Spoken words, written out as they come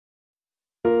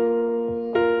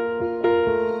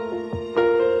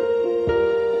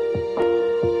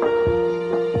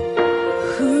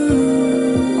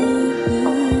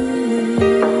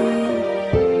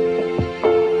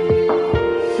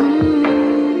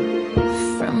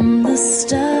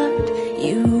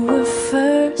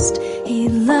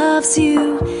loves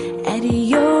you. At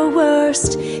your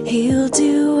worst, he'll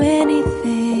do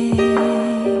anything.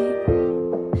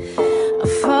 A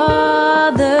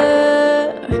father,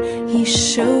 he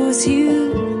shows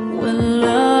you what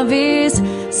love is.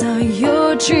 Saw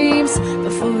your dreams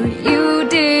before you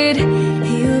did.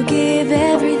 He'll give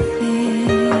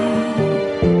everything.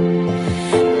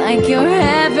 Like your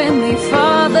heavenly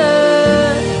Father,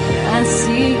 I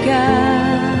see God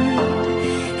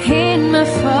in my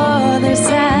Father's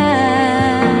eyes.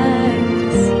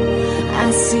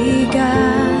 I see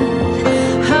God.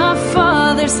 Our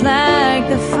Father's like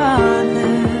the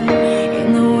Father in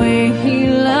the way He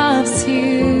loves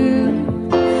you.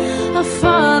 Our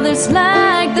Father's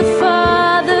like the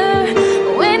Father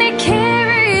when He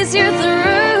carries you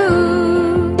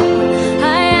through.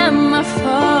 I am my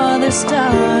Father's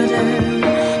daughter,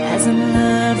 as I'm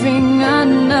loving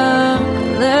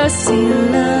another. See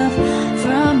love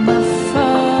from my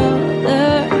Father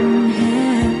in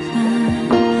heaven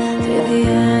through the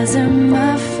eyes of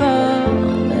my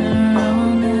Father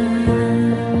on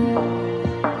earth.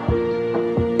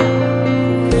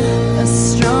 A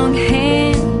strong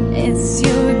hand is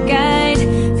your guide.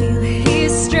 Feel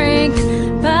His strength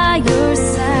by your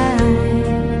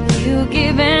side. You'll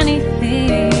give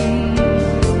anything.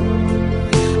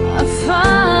 A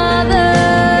Father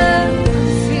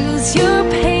feels your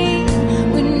pain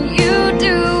when you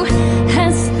do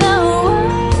as the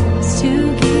words to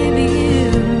give you.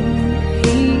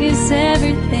 He is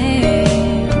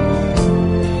everything.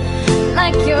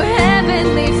 Like your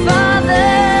heavenly Father,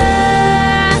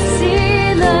 I see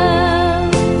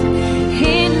love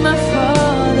in my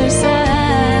Father's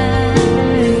eyes.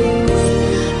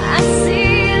 I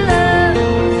see love.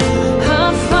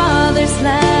 Our Father's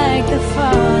like the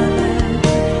Father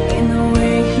in the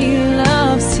way He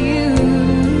loves you.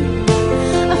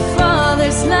 Our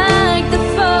Father's like the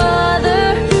Father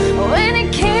when He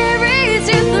carries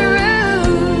you through.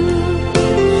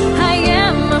 I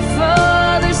am my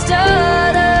Father's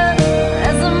daughter,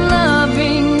 as I'm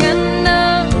loving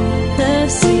another.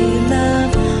 See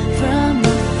love from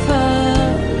my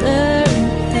Father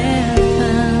in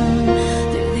heaven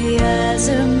through the eyes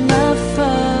of my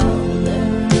Father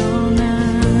on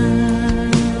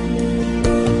earth.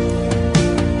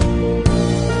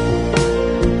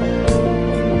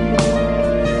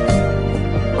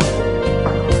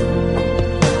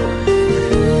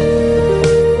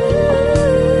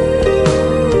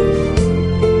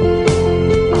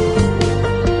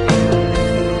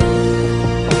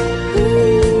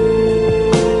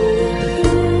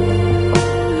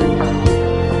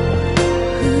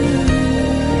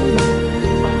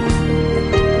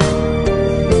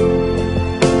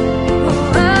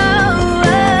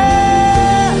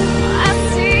 I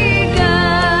see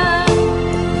God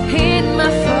in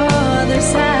my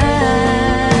Father's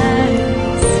eyes.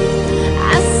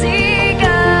 I see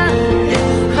God.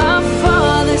 Our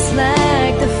Father's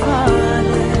like the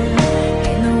Father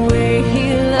in the way He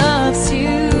loves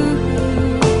you.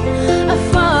 Our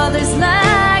Father's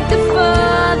like the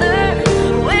Father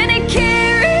when He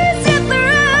carries you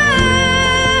through.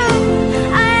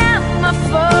 I am my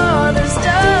Father's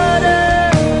daughter,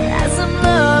 as I'm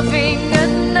loving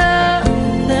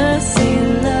another. See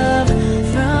love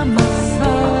from my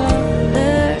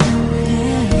Father in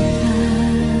heaven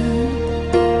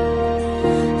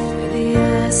through the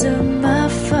eyes of my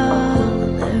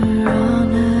Father on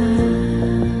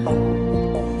earth.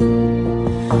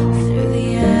 Through the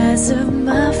eyes of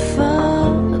my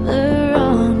Father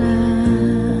on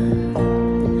earth.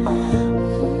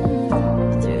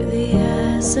 Through the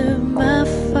eyes of my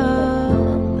Father.